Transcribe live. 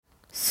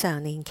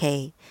常年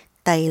期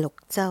第六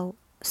周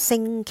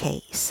星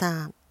期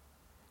三，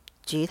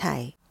主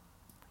題：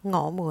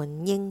我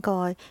們應該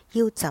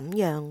要怎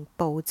樣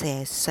報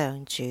謝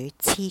上主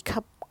賜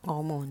給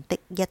我們的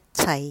一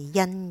切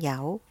恩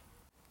佑？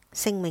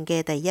聖詠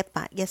嘅第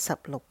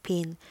116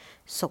篇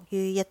屬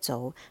於一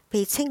組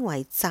被稱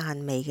為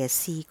讚美嘅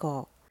詩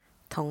歌，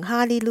同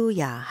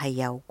hallelujah係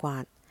有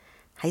關。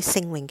喺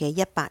聖詠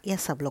嘅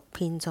116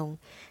篇中，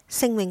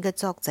聖詠嘅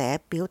作者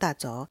表達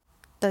咗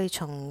對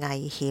從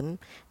危險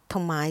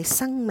同埋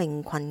生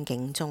命困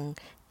境中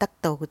得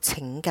到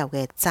拯救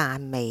嘅讚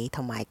美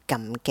同埋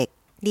感激。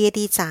呢一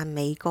啲讚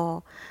美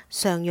歌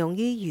常用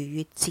於逾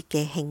越節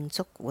嘅慶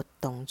祝活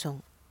動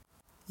中，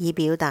以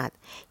表達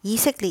以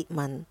色列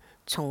民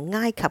從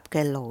埃及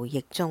嘅奴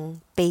役中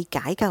被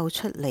解救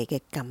出嚟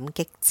嘅感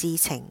激之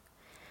情。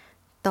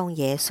當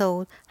耶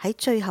穌喺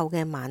最後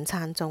嘅晚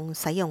餐中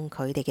使用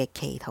佢哋嘅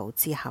祈禱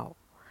之後，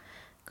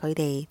佢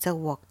哋就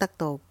獲得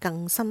到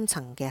更深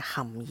層嘅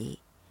含義。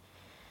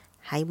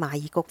喺馬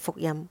爾谷福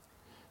音，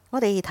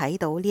我哋睇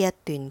到呢一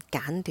段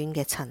簡短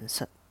嘅陳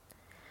述：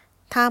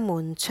他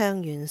們唱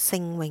完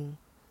聖詠，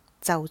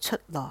就出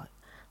來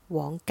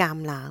往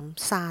橄欖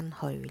山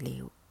去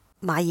了。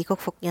馬爾谷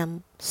福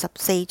音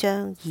14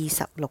章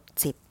26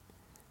節，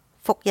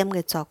福音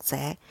嘅作者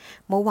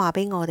冇話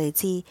俾我哋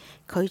知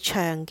佢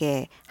唱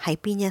嘅係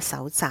邊一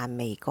首讚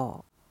美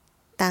歌，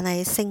但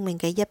係聖詠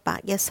嘅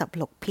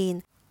116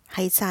篇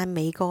係讚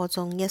美歌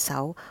中一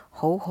首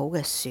好好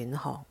嘅選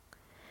項。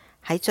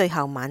喺最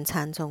後晚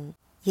餐中，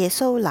耶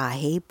穌拿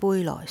起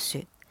杯來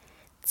說：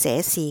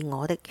這是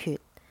我的血，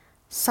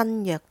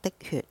新約的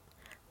血，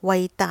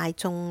為大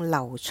眾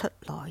流出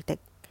來的。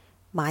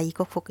馬爾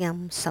谷福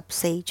音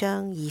14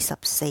章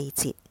24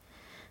節，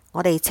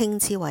我哋稱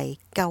之為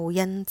救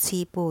恩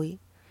之杯。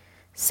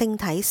聖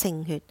體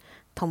聖血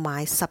同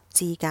埋十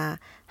字架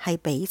係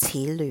彼此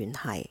聯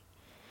繫，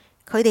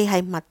佢哋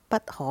係密不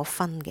可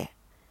分嘅。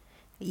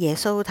耶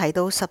穌睇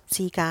到十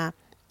字架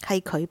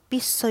係佢必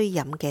須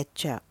飲嘅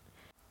爵。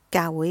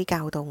教會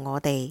教導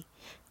我哋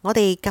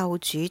救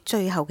主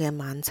最後嘅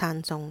晚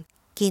餐中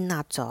建立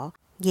咗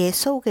耶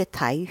穌嘅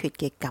體血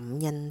嘅感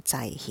恩祭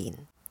獻，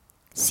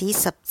使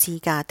十字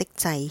架的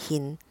祭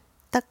獻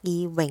得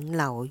以永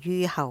留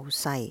於後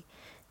世，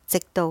直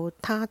到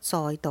他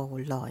再度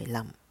來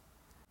臨。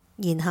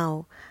然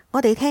後我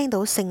哋聽到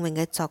聖詠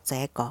嘅作者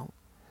講：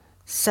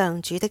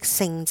上主的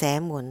聖者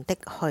們的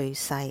去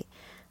世，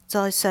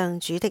在上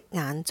主的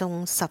眼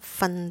中十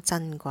分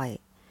珍貴。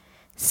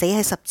死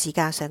喺十字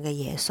架上嘅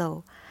耶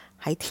穌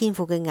喺天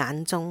父嘅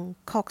眼中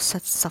確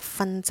實十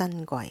分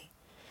珍貴。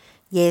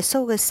耶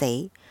穌嘅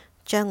死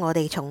將我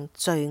哋從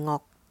罪惡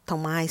同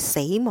埋死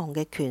亡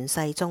嘅權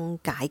勢中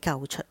解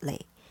救出嚟。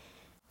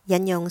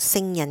引用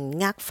聖人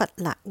厄弗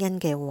辣因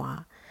嘅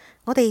話：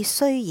我哋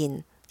雖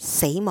然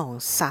死亡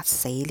殺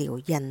死了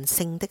人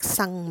性的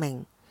生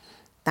命，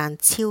但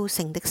超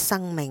性的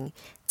生命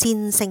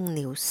戰勝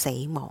了死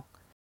亡。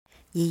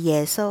而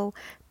耶穌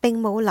並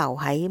冇留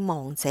喺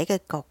亡者嘅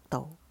國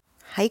度，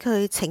喺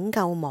佢拯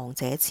救亡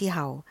者之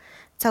後，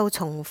就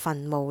從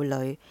墳墓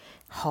裏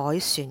凱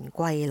旋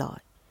歸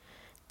來。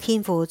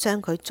天父將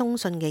佢忠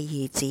信嘅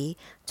兒子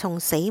從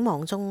死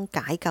亡中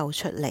解救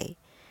出嚟。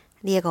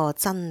呢一個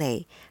真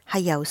理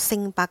係由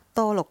聖伯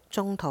多祿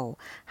宗徒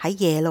喺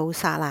耶路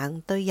撒冷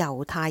對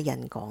猶太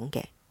人講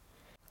嘅。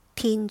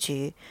天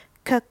主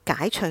卻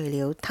解除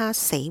了他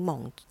死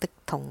亡的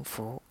痛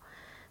苦，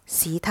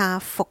使他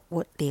復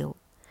活了，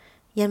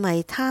因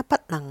為他不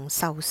能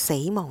受死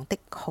亡的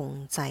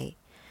控制。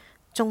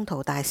宗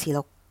徒大事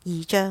錄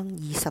2章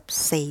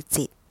24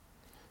節。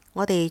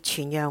我哋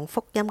傳揚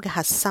福音嘅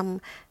核心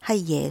係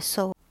耶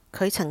穌，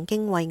佢曾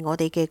經為我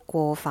哋嘅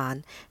過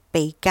犯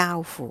被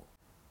交付，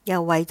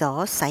又為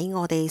咗使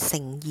我哋成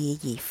義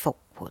而復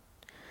活。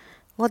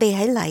我哋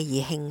喺禮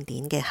儀慶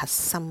典嘅核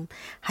心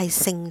係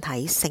聖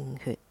體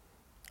聖血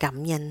感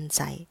恩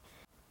祭。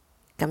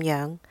咁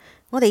樣，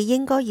我哋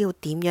應該要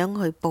點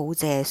樣去報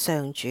謝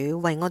上主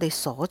為我哋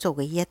所做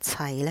嘅一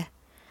切呢？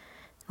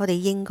我哋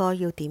應該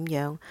要點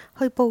樣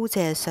去報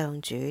謝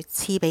上主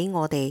賜俾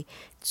我哋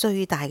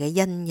最大嘅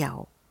恩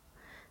佑，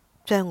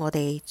將我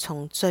哋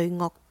從罪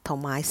惡同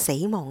埋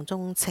死亡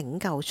中拯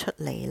救出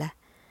嚟呢？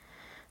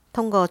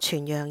通過傳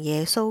揚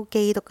耶穌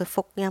基督嘅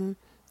福音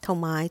同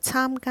埋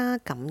參加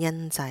感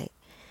恩祭，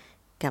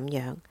咁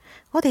樣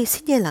我哋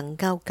先至能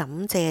夠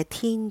感謝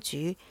天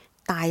主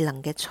大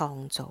能嘅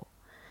創造、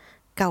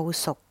救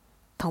贖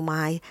同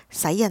埋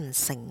使人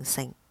成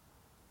聖。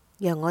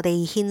讓我哋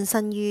獻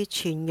身於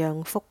傳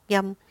揚福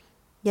音，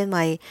因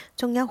為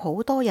仲有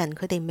好多人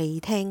佢哋未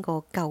聽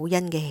過救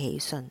恩嘅喜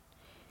訊。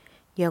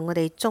讓我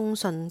哋忠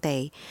信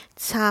地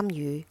參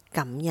與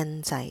感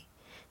恩祭，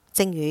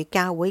正如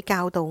教會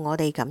教導我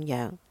哋咁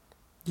樣，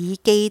以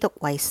基督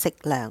為食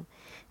糧，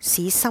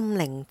使心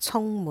靈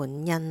充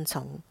滿恩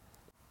寵，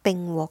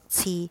並獲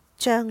賜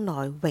將來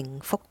榮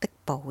福的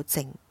保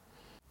證。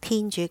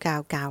天主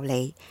教教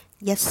理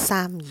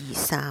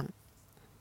1323。